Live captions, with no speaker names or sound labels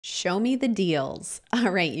Show me the deals. All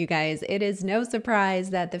right, you guys, it is no surprise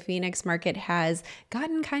that the Phoenix market has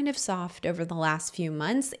gotten kind of soft over the last few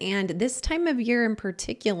months. And this time of year in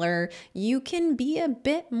particular, you can be a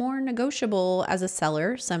bit more negotiable as a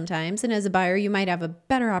seller sometimes. And as a buyer, you might have a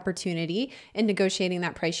better opportunity in negotiating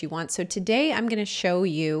that price you want. So today I'm going to show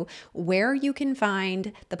you where you can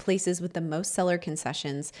find the places with the most seller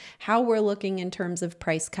concessions, how we're looking in terms of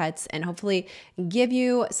price cuts, and hopefully give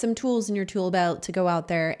you some tools in your tool belt to go out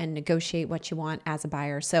there and negotiate what you want as a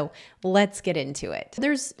buyer. So let's get into it.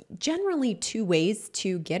 There's generally two ways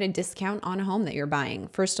to get a discount on a home that you're buying.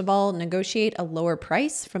 First of all, negotiate a lower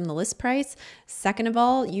price from the list price. Second of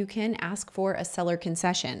all, you can ask for a seller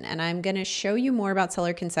concession. And I'm going to show you more about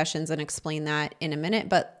seller concessions and explain that in a minute,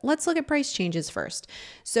 but let's look at price changes first.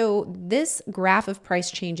 So this graph of price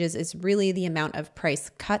changes is really the amount of price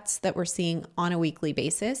cuts that we're seeing on a weekly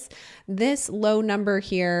basis. This low number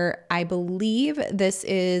here, I believe this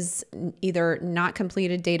is either not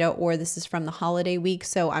completed data or this is from the holiday week.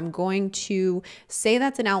 So I'm going to say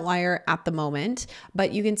that's an outlier at the moment,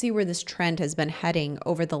 but you can see where this trend has been heading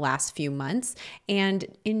over the last few months. And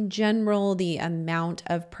in general, the amount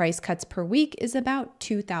of price cuts per week is about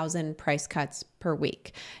 2,000 price cuts per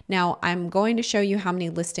week. Now, I'm going to show you how many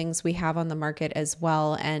listings we have on the market as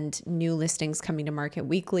well and new listings coming to market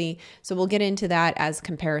weekly. So we'll get into that as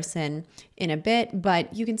comparison in a bit,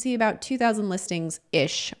 but you can see about 2,000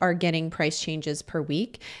 listings-ish are getting price changes per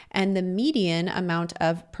week. And the median amount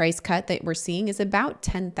of price cut that we're seeing is about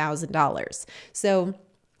 $10,000. So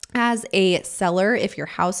as a seller, if your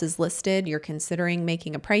house is listed, you're considering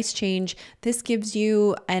making a price change, this gives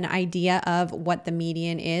you an idea of what the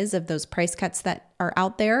median is of those price cuts that are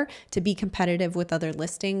out there to be competitive with other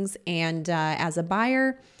listings. And as a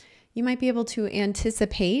buyer, you might be able to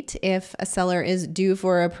anticipate if a seller is due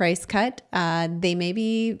for a price cut, they may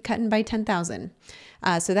be cutting by 10,000.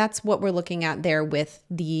 So that's what we're looking at there with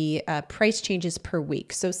the price changes per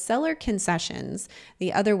week. So seller concessions,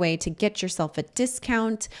 the other way to get yourself a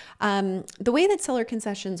discount. The way that seller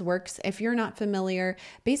concessions works, if you're not familiar,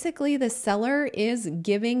 basically the seller is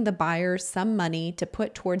giving the buyer some money to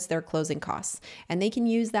put towards their closing costs. And they can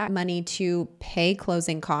use that money to pay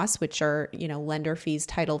closing costs, which are, lender fees,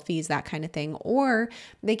 title fees, that kind of thing. Or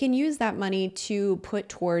they can use that money to put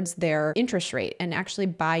towards their interest rate and actually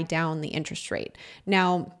buy down the interest rate.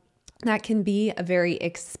 Now, that can be a very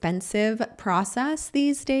expensive process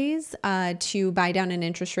these days to buy down an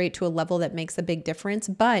interest rate to a level that makes a big difference.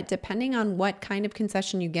 But depending on what kind of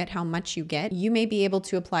concession you get, how much you get, you may be able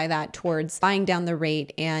to apply that towards buying down the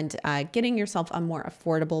rate and getting yourself a more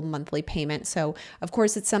affordable monthly payment. So of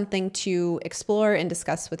course, it's something to explore and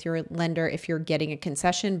discuss with your lender if you're getting a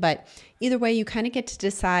concession. But either way, you kind of get to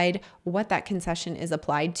decide what that concession is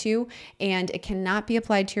applied to. And it cannot be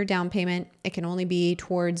applied to your down payment. It can only be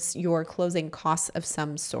towards your closing costs of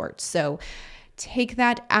some sort. So take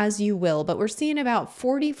that as you will. But we're seeing about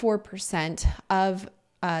 44% of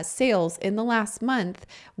sales in the last month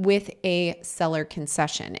with a seller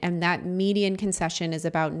concession. And that median concession is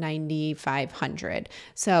about $9,500.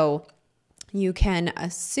 So you can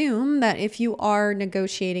assume that if you are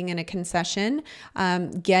negotiating in a concession,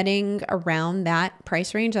 getting around that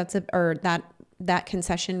price range, that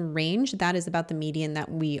concession range, that is about the median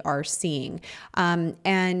that we are seeing.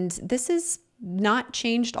 And this is not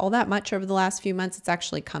changed all that much over the last few months. It's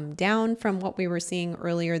actually come down from what we were seeing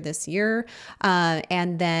earlier this year.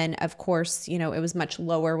 And then, of course, it was much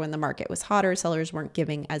lower when the market was hotter. Sellers weren't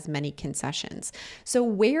giving as many concessions. So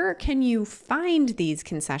where can you find these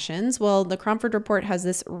concessions? Well, the Cromford Report has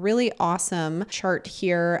this really awesome chart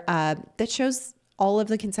here that shows all of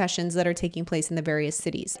the concessions that are taking place in the various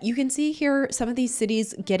cities. You can see here some of these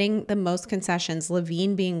cities getting the most concessions,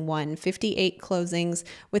 Laveen being one, 58 closings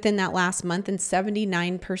within that last month, and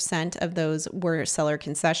 79% of those were seller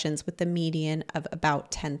concessions with the median of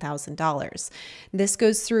about $10,000. This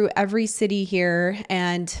goes through every city here,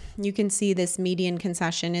 and you can see this median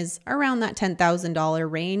concession is around that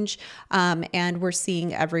 $10,000 range, and we're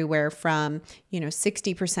seeing everywhere from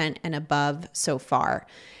 60% and above so far.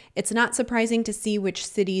 It's not surprising to see which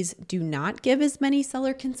cities do not give as many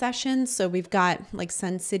seller concessions. So we've got like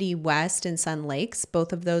Sun City West and Sun Lakes.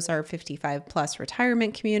 Both of those are 55 plus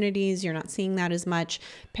retirement communities. You're not seeing that as much.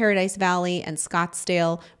 Paradise Valley and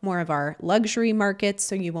Scottsdale, more of our luxury markets.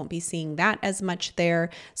 So you won't be seeing that as much there.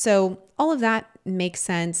 So all of that makes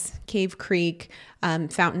sense. Cave Creek,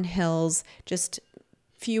 Fountain Hills, just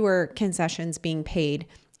fewer concessions being paid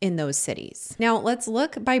in those cities. Now let's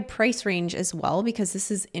look by price range as well, because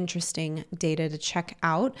this is interesting data to check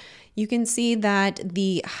out. You can see that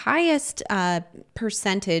the highest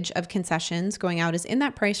percentage of concessions going out is in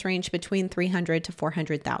that price range between 300 to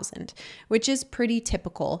 400,000, which is pretty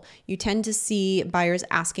typical. You tend to see buyers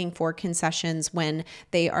asking for concessions when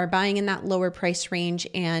they are buying in that lower price range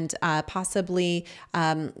and possibly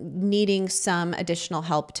needing some additional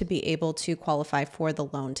help to be able to qualify for the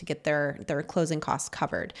loan to get their closing costs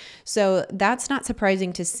covered. So that's not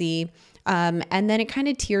surprising to see. And then it kind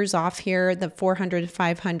of tears off here, the 400 to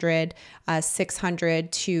 500,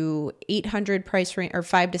 600 to 800 price range, or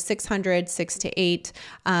 5 to 600, 6 to 8.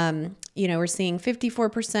 We're seeing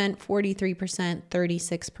 54%, 43%,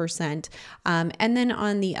 36%. And then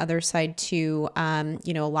on the other side too, a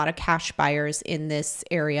lot of cash buyers in this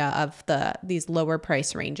area of these lower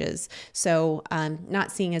price ranges. So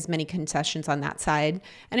not seeing as many concessions on that side.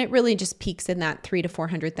 And it really just peaks in that $300,000 to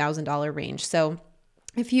 $400,000 range. So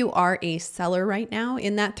if you are a seller right now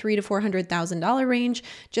in that $300,000 to $400,000 range,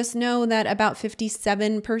 just know that about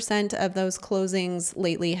 57% of those closings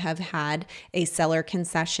lately have had a seller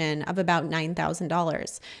concession of about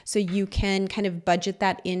 $9,000. So you can kind of budget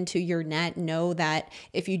that into your net. Know that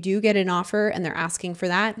if you do get an offer and they're asking for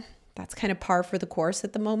that, that's kind of par for the course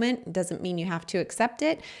at the moment. It doesn't mean you have to accept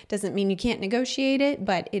it. Doesn't mean you can't negotiate it,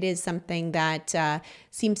 but it is something that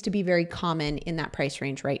seems to be very common in that price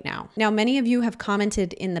range right now. Now, many of you have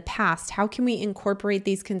commented in the past, how can we incorporate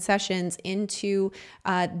these concessions into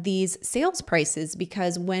these sales prices?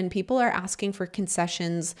 Because when people are asking for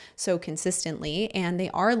concessions so consistently, and they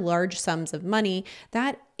are large sums of money,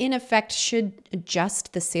 that in effect should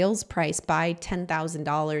adjust the sales price by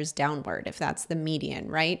 $10,000 downward if that's the median,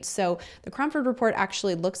 right? So the Cromford report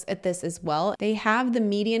actually looks at this as well. They have the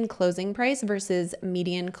median closing price versus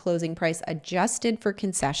median closing price adjusted for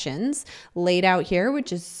concessions laid out here,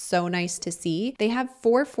 which is so nice to see. They have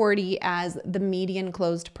 440 as the median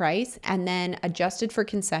closed price, and then adjusted for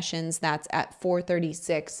concessions, that's at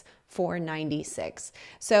 436. 496.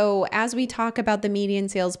 So as we talk about the median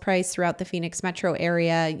sales price throughout the Phoenix metro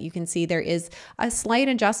area, you can see there is a slight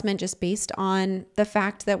adjustment just based on the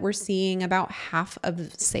fact that we're seeing about half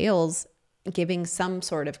of sales giving some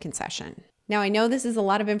sort of concession. Now, I know this is a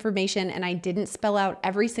lot of information and I didn't spell out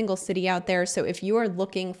every single city out there. So if you are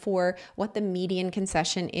looking for what the median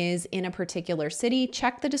concession is in a particular city,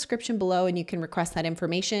 check the description below and you can request that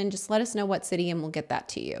information. Just let us know what city and we'll get that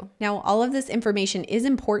to you. Now, all of this information is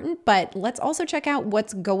important, but let's also check out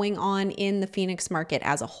what's going on in the Phoenix market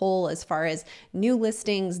as a whole, as far as new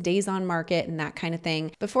listings, days on market, and that kind of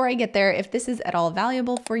thing. Before I get there, if this is at all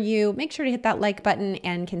valuable for you, make sure to hit that like button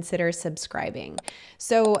and consider subscribing.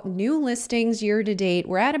 So new listings year to date,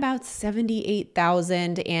 we're at about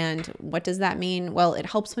 78,000. And what does that mean? Well, it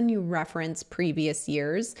helps when you reference previous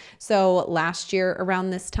years. So last year around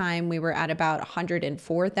this time, we were at about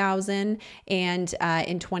 104,000. And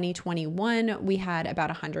in 2021, we had about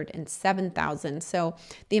 107,000. So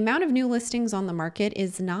the amount of new listings on the market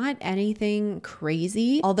is not anything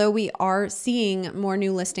crazy, although we are seeing more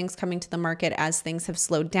new listings coming to the market as things have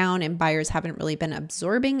slowed down and buyers haven't really been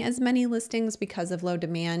absorbing as many listings because of low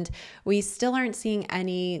demand. We still aren't seeing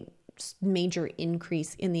any major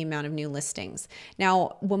increase in the amount of new listings.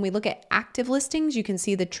 Now, when we look at active listings, you can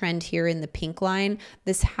see the trend here in the pink line.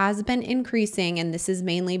 This has been increasing, and this is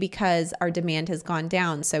mainly because our demand has gone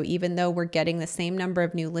down. So even though we're getting the same number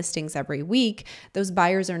of new listings every week, those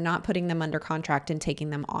buyers are not putting them under contract and taking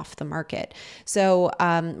them off the market. So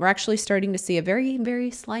we're actually starting to see a very, very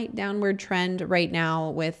slight downward trend right now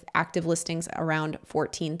with active listings around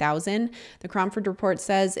 14,000. The Cromford report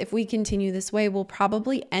says if we continue this way, we'll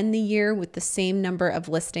probably end the year with the same number of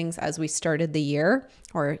listings as we started the year,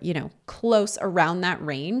 or, close around that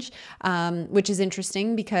range, which is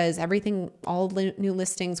interesting because all the new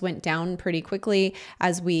listings went down pretty quickly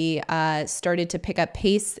as we started to pick up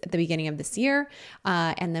pace at the beginning of this year.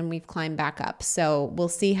 And then we've climbed back up. So we'll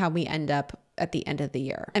see how we end up at the end of the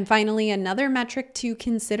year. And finally, another metric to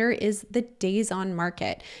consider is the days on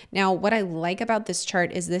market. Now, what I like about this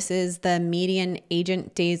chart is this is the median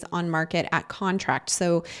agent days on market at contract.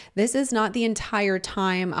 So this is not the entire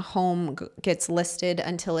time a home gets listed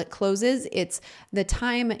until it closes. It's the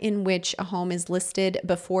time in which a home is listed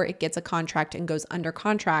before it gets a contract and goes under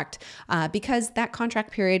contract, because that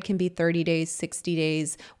contract period can be 30 days, 60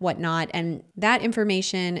 days, whatnot. And that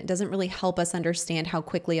information doesn't really help us understand how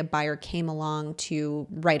quickly a buyer came along to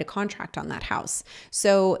write a contract on that house.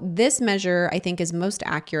 So this measure, I think, is most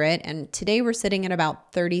accurate. And today we're sitting at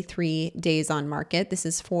about 33 days on market. This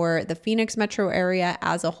is for the Phoenix metro area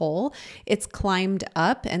as a whole. It's climbed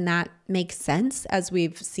up, and that makes sense as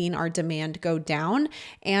we've seen our demand go down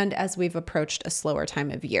and as we've approached a slower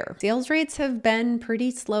time of year. Sales rates have been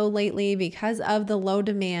pretty slow lately because of the low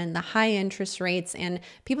demand, the high interest rates, and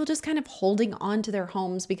people just kind of holding on to their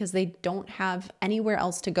homes because they don't have anywhere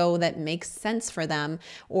else to go that makes sense for them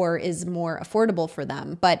or is more affordable for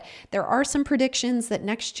them. But there are some predictions that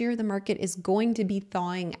next year the market is going to be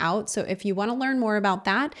thawing out. So if you want to learn more about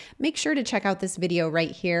that, make sure to check out this video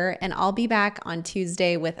right here, and I'll be back on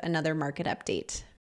Tuesday with another market update.